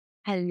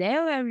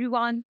Hello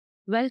everyone,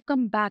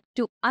 welcome back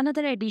to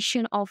another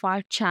edition of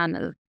our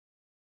channel.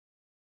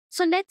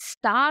 So let's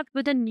start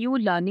with a new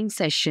learning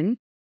session.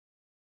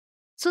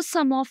 So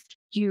some of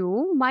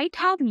you might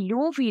have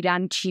low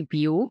VRAM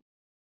GPU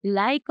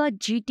like a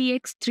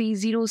GTX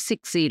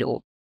 3060.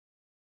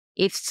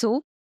 If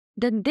so,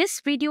 then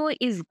this video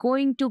is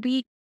going to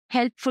be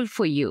helpful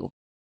for you.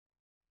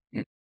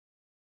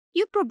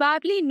 You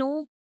probably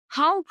know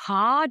how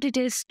hard it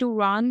is to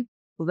run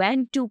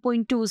WAN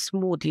 2.2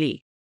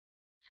 smoothly.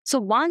 So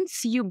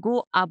once you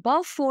go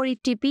above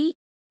 480p,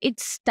 it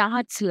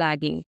starts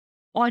lagging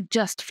or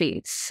just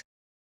fails.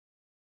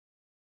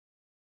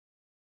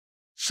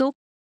 So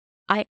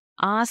I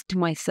asked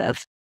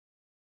myself,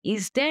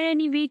 is there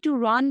any way to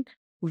run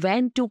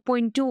WAN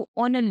 2.2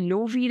 on a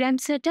low VRAM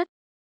setup?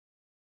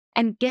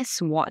 And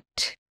guess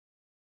what?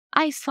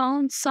 I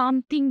found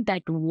something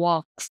that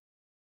works.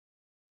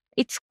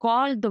 It's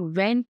called the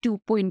WAN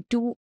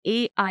 2.2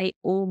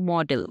 AIO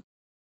model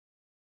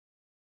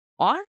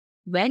or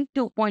WAN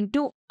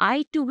 2.2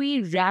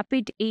 I2V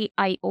Rapid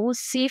AIO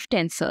Safe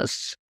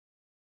Tensors.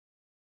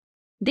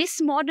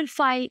 This model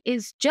file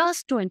is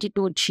just 22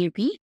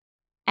 GB,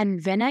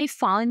 and when I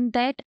found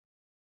that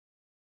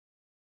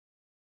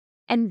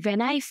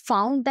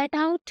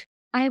out,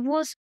 I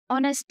was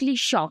honestly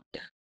shocked.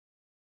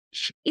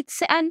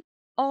 It's an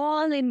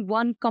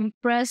all-in-one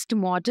compressed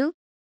model.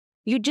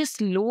 You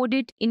just load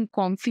it in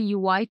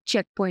ComfyUI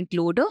checkpoint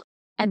loader,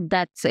 and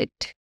that's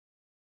it.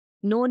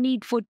 No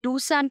need for two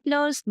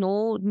samplers,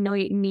 no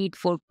need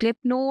for clip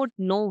node,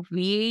 no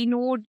VA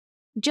node.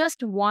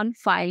 Just one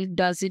file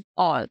does it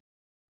all.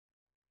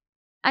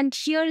 And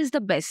here is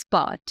the best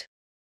part.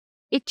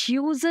 It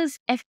uses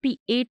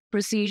FP8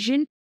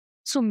 precision,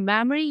 so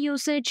memory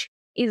usage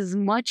is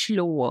much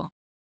lower.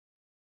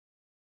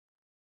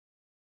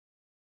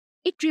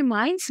 It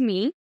reminds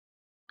me,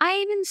 I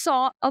even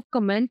saw a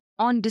comment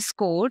on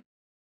Discord.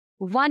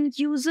 One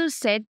user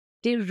said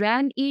they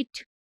ran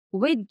it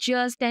with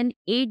just an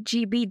 8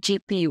 GB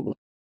GPU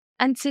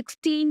and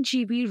 16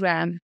 GB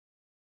RAM,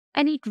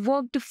 and it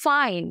worked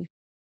fine.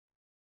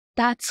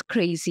 That's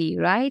crazy,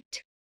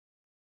 right?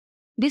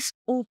 This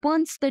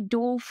opens the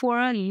door for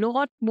a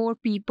lot more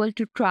people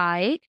to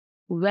try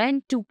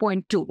WAN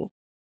 2.2,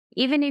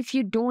 even if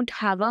you don't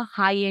have a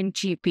high-end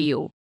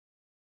GPU.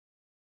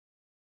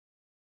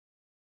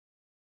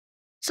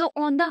 So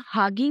on the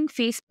Hugging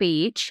Face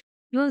page,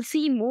 you'll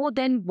see more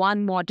than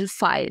one model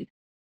file.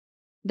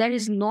 There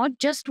is not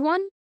just one,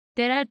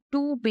 there are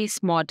two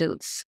base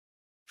models.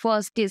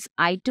 First is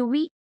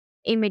I2V,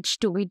 image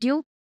to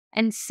video,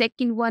 and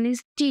second one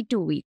is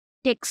T2V,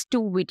 text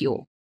to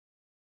video.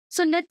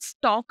 So let's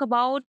talk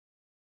about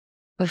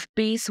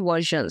base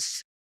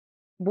versions.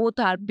 Both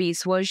are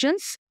base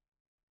versions,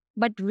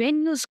 but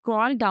when you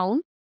scroll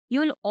down,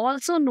 you'll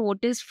also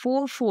notice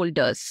 4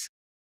 folders,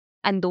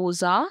 and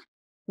those are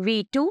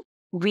V2,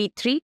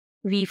 V3,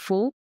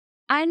 V4,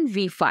 and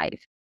V5.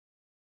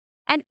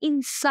 And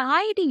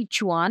inside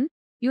each one,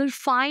 you'll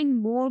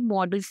find more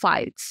model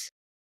files.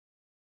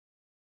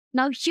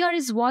 Now, here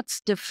is what's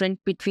different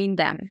between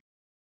them.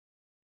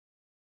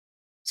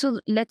 So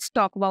let's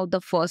talk about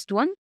the first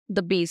one,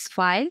 the base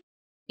file.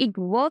 It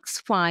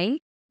works fine,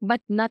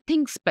 but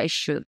nothing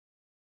special.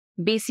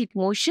 Basic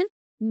motion,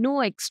 no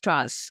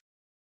extras.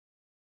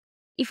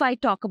 If I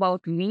talk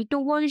about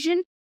V2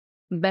 version,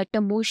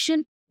 better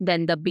motion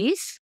than the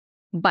base,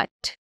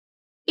 but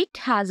it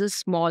has a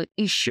small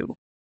issue.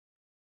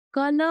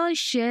 Color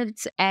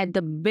shades at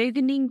the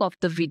beginning of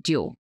the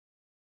video.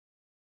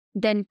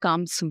 Then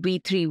comes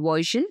V3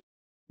 version.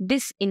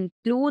 This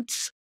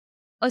includes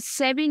a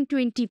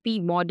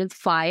 720p model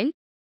file,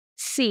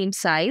 same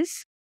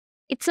size.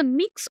 It's a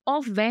mix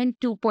of WAN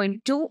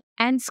 2.2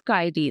 and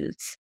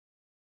SkyReels.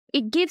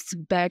 It gives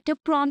better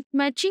prompt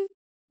matching,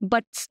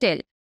 but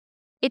still,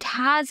 it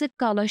has a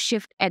color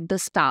shift at the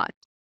start.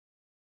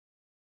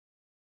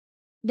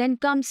 Then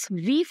comes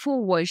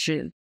V4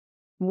 version.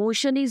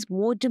 Motion is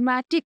more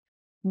dramatic,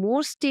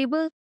 more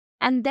stable,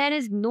 and there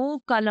is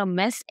no color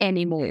mess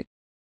anymore.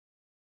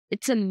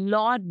 It's a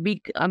lot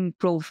big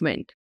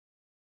improvement.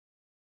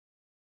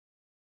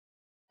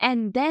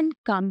 And then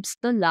comes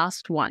the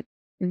last one,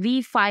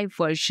 V5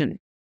 version.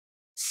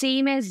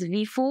 Same as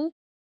V4,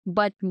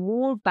 but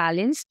more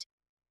balanced,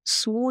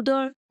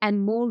 smoother,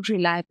 and more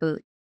reliable.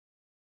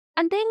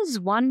 And there is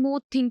one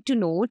more thing to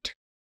note.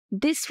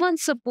 This one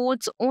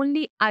supports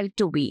only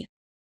I2V,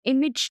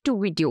 image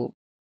to video,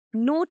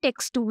 no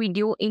text to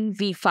video in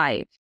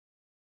V5.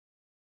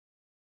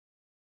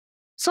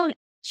 So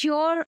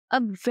here a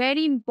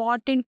very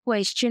important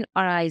question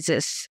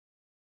arises.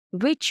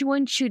 Which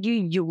one should you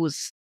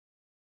use?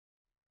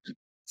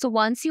 So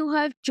once you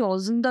have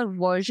chosen the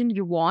version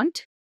you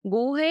want,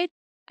 go ahead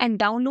and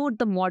download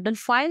the model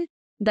file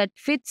that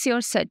fits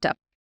your setup.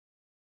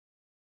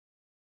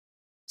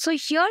 So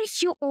here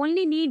you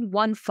only need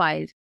one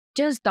file.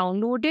 Just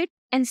download it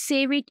and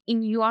save it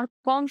in your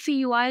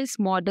ComfyUI's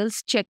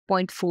models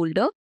checkpoint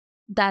folder.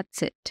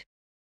 That's it.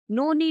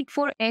 No need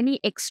for any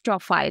extra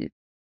file.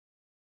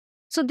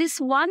 So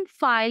this one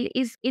file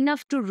is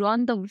enough to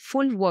run the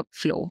full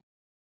workflow.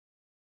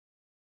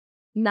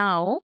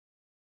 Now,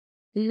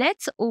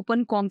 let's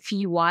open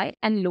ComfyUI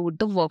and load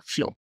the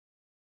workflow.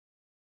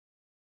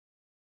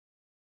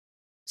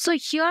 So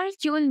here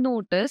you will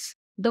notice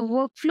the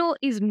workflow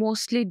is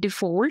mostly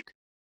default.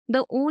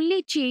 The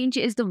only change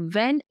is the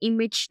WAN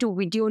image to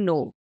video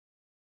node.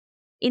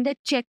 In the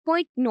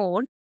checkpoint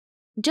node,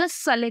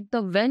 just select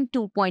the WAN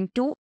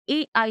 2.2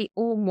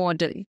 AIO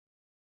model.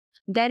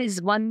 There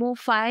is one more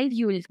file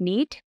you will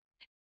need,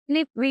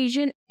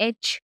 ClipVision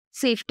H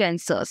Safe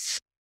Tensors.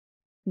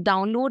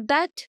 Download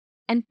that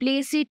and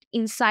place it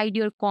inside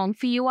your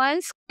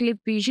ComfyUI's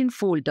ClipVision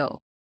folder.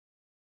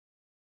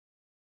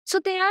 So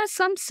there are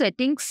some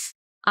settings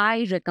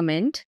I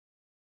recommend,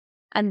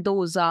 and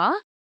those are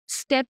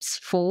steps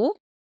 4,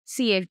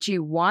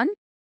 CFG1,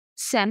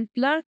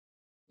 sampler,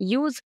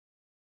 use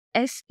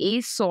SA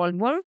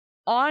solver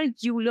or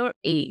Euler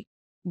A.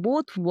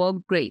 Both work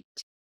great.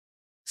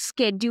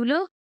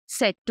 Scheduler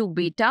set to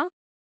beta.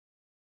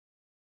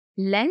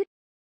 Length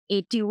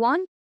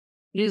 81.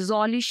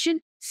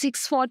 Resolution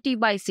 640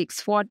 by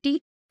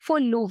 640 for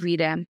low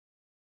VRAM.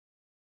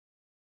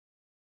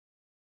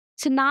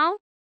 So now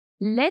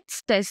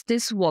let's test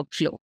this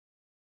workflow.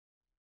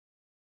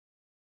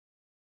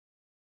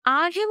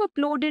 I have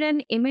uploaded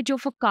an image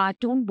of a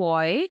cartoon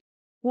boy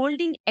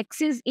holding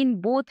X's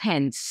in both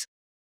hands.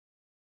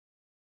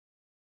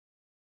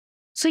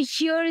 So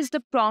here is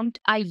the prompt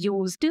I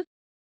used.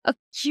 A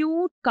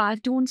cute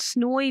cartoon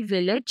snowy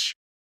village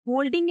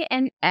holding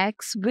an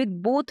X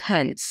with both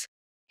hands.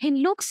 He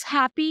looks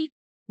happy,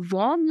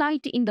 warm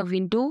light in the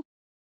window.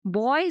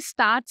 Boy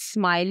starts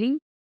smiling,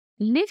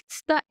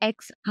 lifts the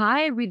X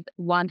high with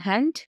one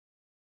hand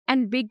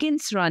and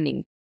begins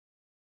running.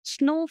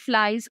 Snow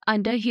flies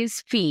under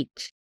his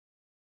feet.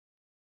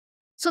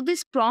 So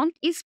this prompt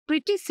is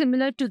pretty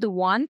similar to the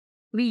one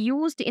we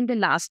used in the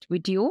last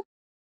video.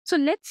 So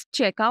let's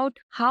check out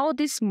how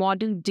this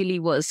model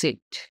delivers it.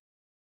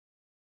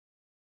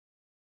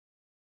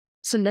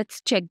 So let's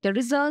check the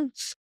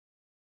results.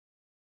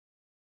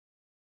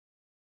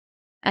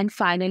 And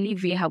finally,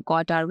 we have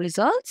got our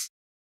results.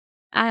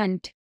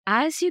 And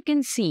as you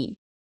can see,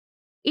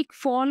 it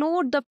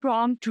followed the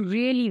prompt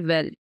really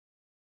well.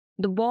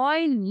 The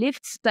boy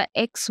lifts the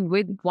X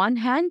with one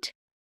hand.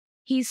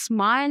 He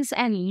smiles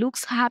and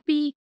looks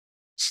happy.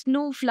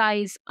 Snow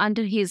flies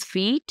under his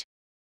feet.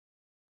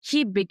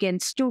 He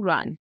begins to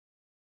run.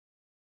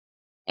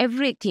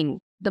 Everything,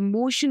 the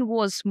motion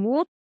was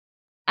smooth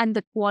and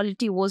the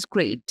quality was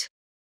great.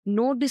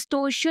 No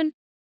distortion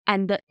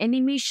and the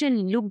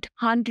animation looked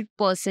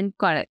 100%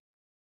 correct.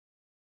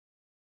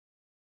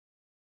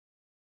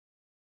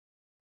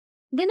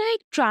 Then I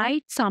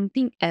tried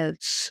something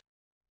else.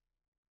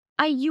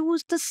 I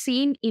used the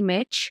same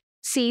image,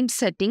 same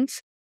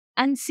settings,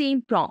 and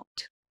same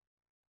prompt.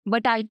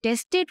 But I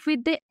tested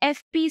with the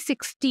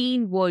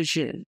FP16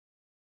 version,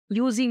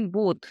 using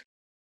both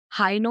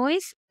high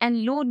noise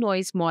and low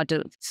noise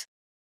models.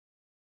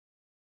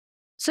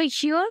 So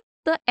here,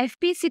 the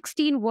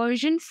FP16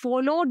 version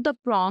followed the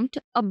prompt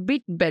a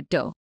bit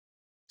better,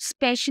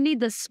 especially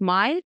the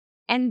smile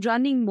and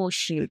running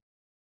motion.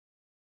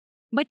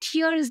 But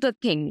here is the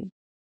thing.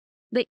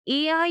 The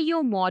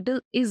AIO model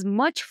is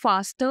much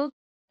faster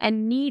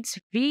and needs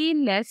way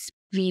less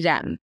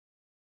VRAM.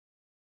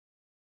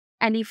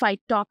 And if I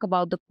talk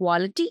about the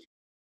quality,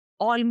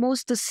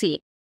 almost the same.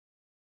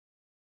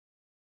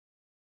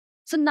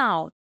 So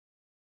now,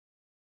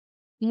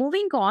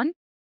 moving on,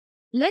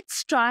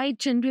 let's try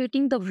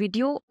generating the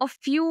video a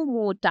few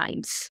more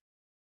times.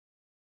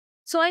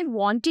 So I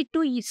wanted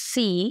to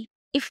see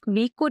if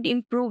we could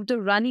improve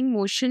the running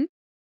motion,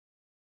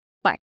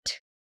 but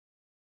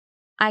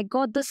I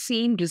got the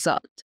same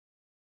result.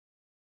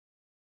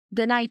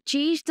 Then I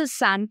changed the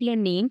sampler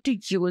name to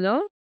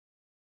Euler,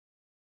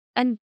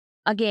 and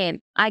again,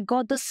 I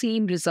got the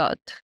same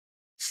result.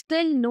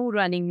 Still no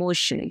running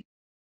motion.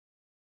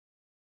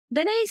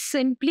 Then I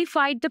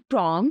simplified the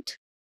prompt,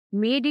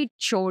 made it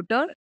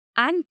shorter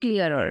and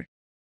clearer.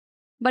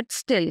 But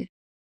still,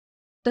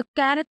 the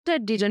character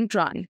didn't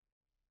run.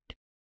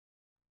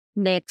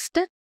 Next,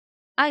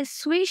 I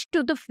switched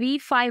to the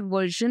V5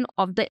 version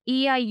of the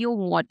AIO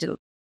model.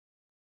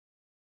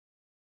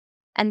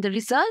 And the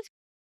result?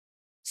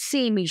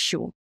 Same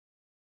issue.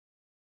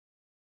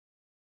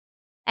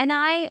 And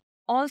I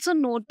also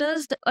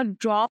noticed a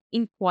drop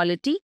in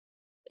quality.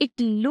 It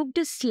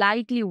looked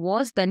slightly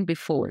worse than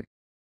before.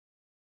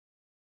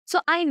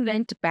 So I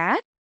went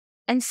back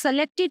and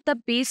selected the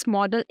base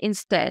model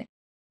instead.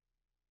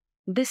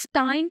 This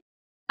time,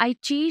 I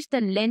changed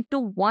the length to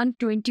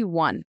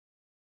 121.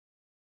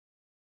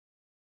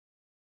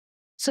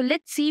 So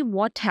let's see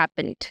what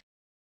happened.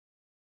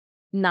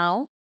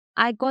 Now,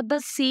 I got the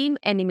same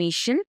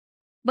animation,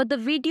 but the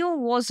video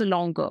was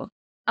longer,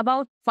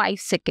 about 5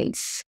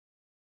 seconds.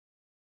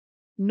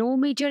 No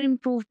major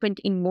improvement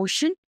in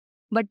motion,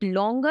 but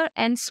longer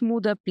and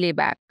smoother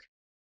playback.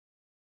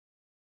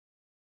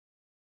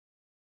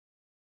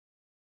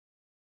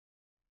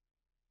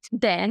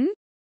 Then,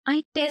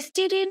 I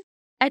tested it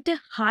at a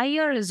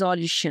higher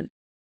resolution,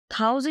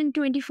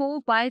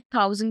 1024 by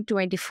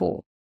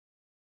 1024.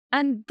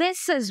 And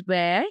this is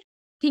where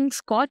things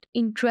got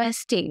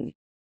interesting.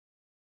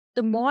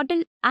 The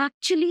model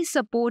actually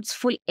supports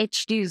full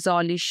HD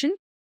resolution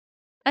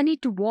and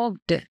it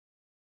worked.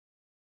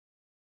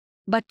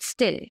 But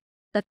still,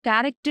 the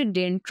character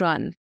didn't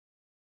run.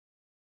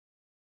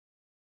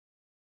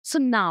 So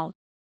now,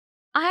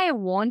 I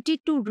wanted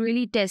to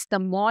really test the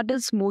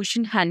model's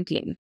motion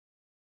handling.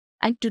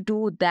 And to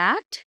do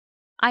that,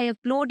 I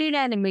uploaded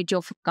an image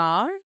of a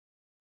car.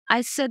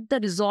 I set the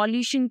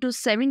resolution to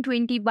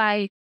 720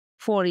 by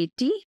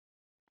 480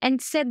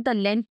 and set the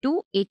length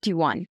to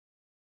 81.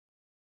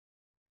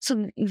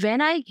 So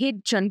when I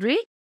hit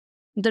generate,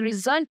 the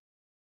result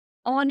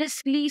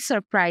honestly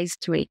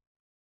surprised me.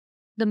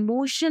 The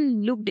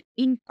motion looked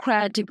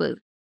incredible,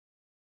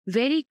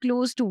 very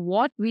close to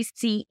what we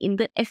see in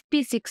the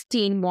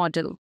FP16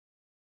 model.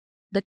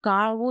 The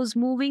car was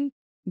moving,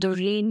 the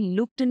rain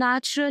looked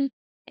natural,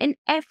 and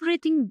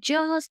everything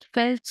just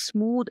felt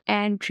smooth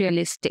and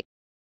realistic.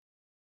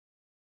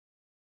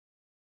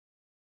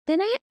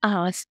 Then I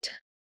asked,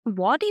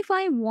 what if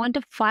I want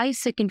a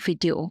 5-second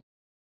video?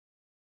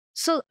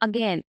 So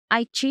again,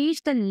 I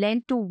changed the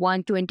length to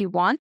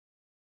 121,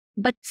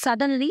 but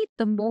suddenly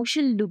the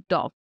motion looked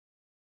off.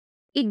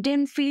 It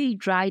didn't feel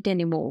right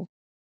anymore.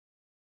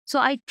 So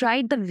I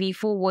tried the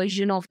V4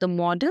 version of the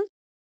model,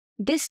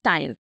 this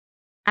time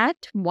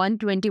at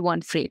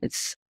 121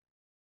 frames.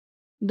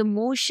 The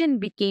motion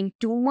became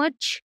too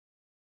much,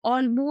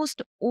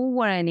 almost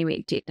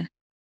over-animated.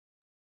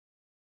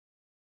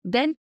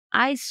 Then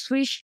I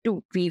switched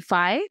to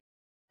V5,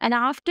 and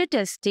after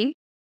testing,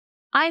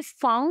 I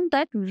found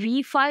that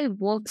V5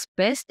 works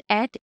best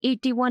at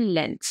 81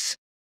 lengths.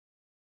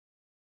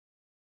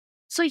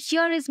 So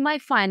here is my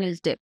final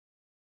tip.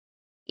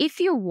 If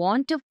you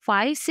want a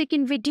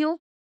 5-second video,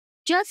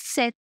 just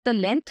set the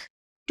length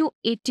to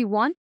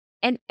 81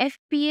 and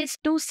FPS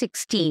to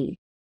 16.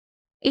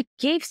 It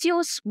gives you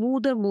a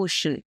smoother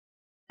motion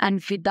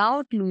and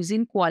without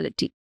losing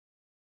quality.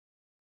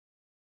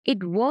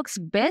 It works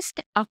best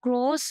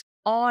across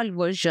all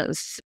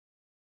versions.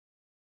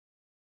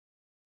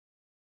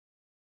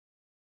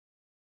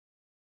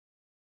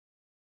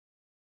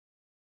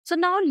 So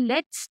now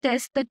let's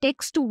test the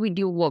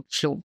text-to-video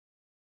workflow.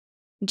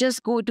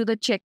 Just go to the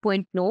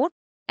checkpoint node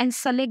and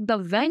select the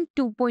WAN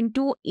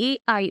 2.2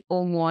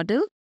 AIO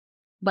model,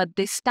 but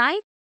this time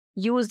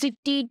use the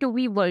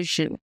T2V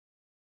version.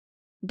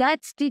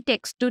 That's the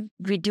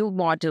text-to-video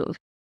model.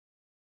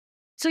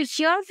 So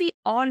here we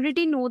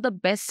already know the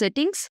best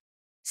settings,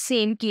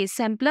 same case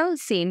sampler,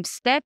 same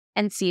step,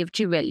 and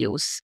CFG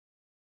values.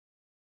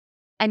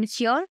 And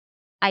here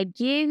I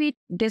gave it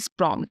this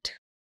prompt.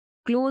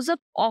 Close-up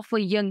of a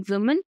young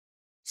woman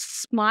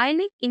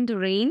smiling in the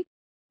rain,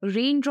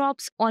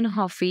 raindrops on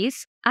her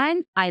face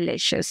and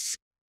eyelashes.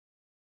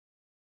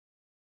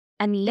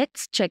 And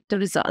let's check the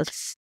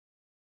results.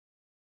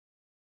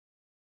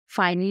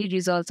 Finally,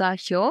 results are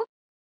here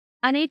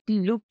and it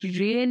looked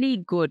really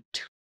good.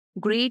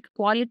 Great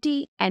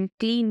quality and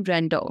clean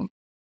render.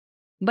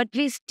 But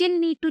we still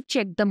need to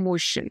check the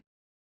motion.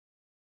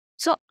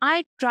 So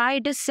I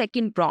tried a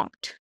second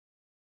prompt.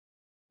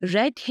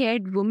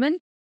 Red-haired woman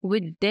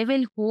with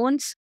devil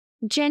horns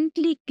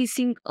gently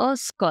kissing a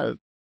skull.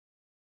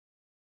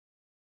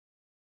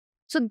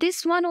 So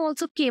this one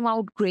also came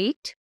out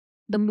great.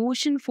 The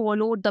motion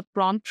followed the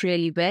prompt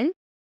really well.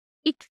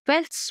 It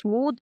felt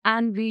smooth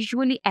and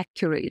visually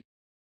accurate.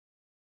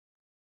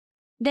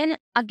 Then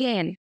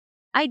again,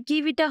 I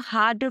give it a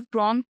harder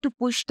prompt to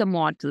push the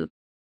model.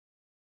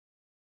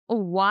 A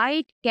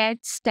white cat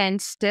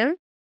stands still.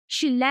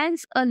 She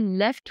lands a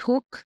left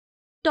hook,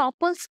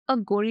 topples a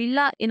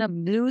gorilla in a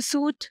blue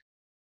suit,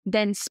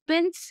 then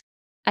spins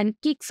and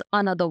kicks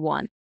another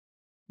one.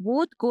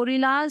 Both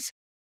gorillas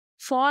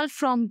fall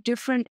from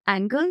different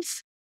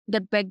angles.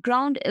 The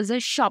background is a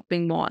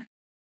shopping mall.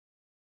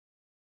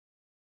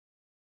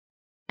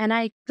 And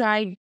I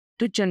tried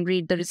to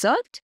generate the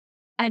result,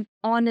 and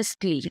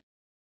honestly,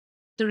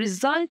 the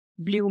result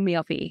blew me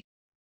away.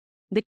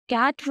 The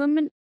cat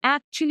woman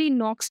actually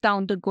knocks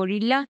down the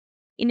gorilla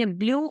in a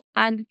blue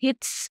and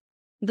hits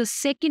the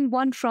second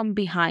one from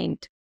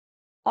behind,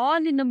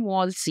 all in a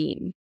mall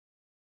scene.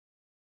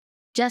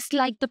 Just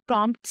like the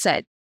prompt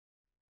said,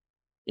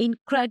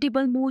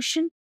 incredible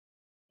motion,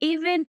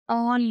 even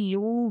on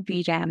low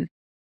VRAM.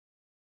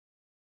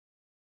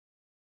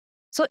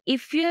 So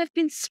if you have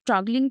been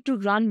struggling to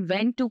run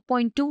WAN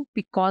 2.2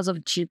 because of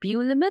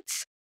GPU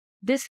limits,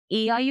 this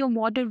AIO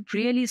model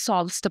really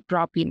solves the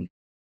problem.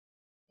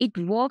 It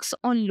works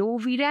on low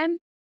VRAM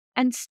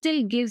and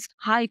still gives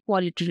high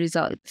quality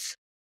results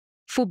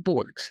for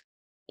both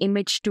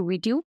image to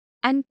video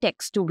and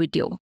text to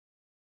video.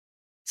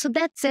 So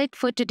that's it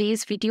for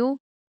today's video.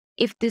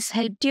 If this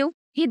helped you,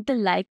 hit the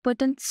like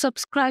button,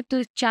 subscribe to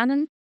the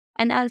channel,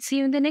 and I'll see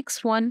you in the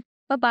next one.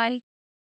 Bye-bye.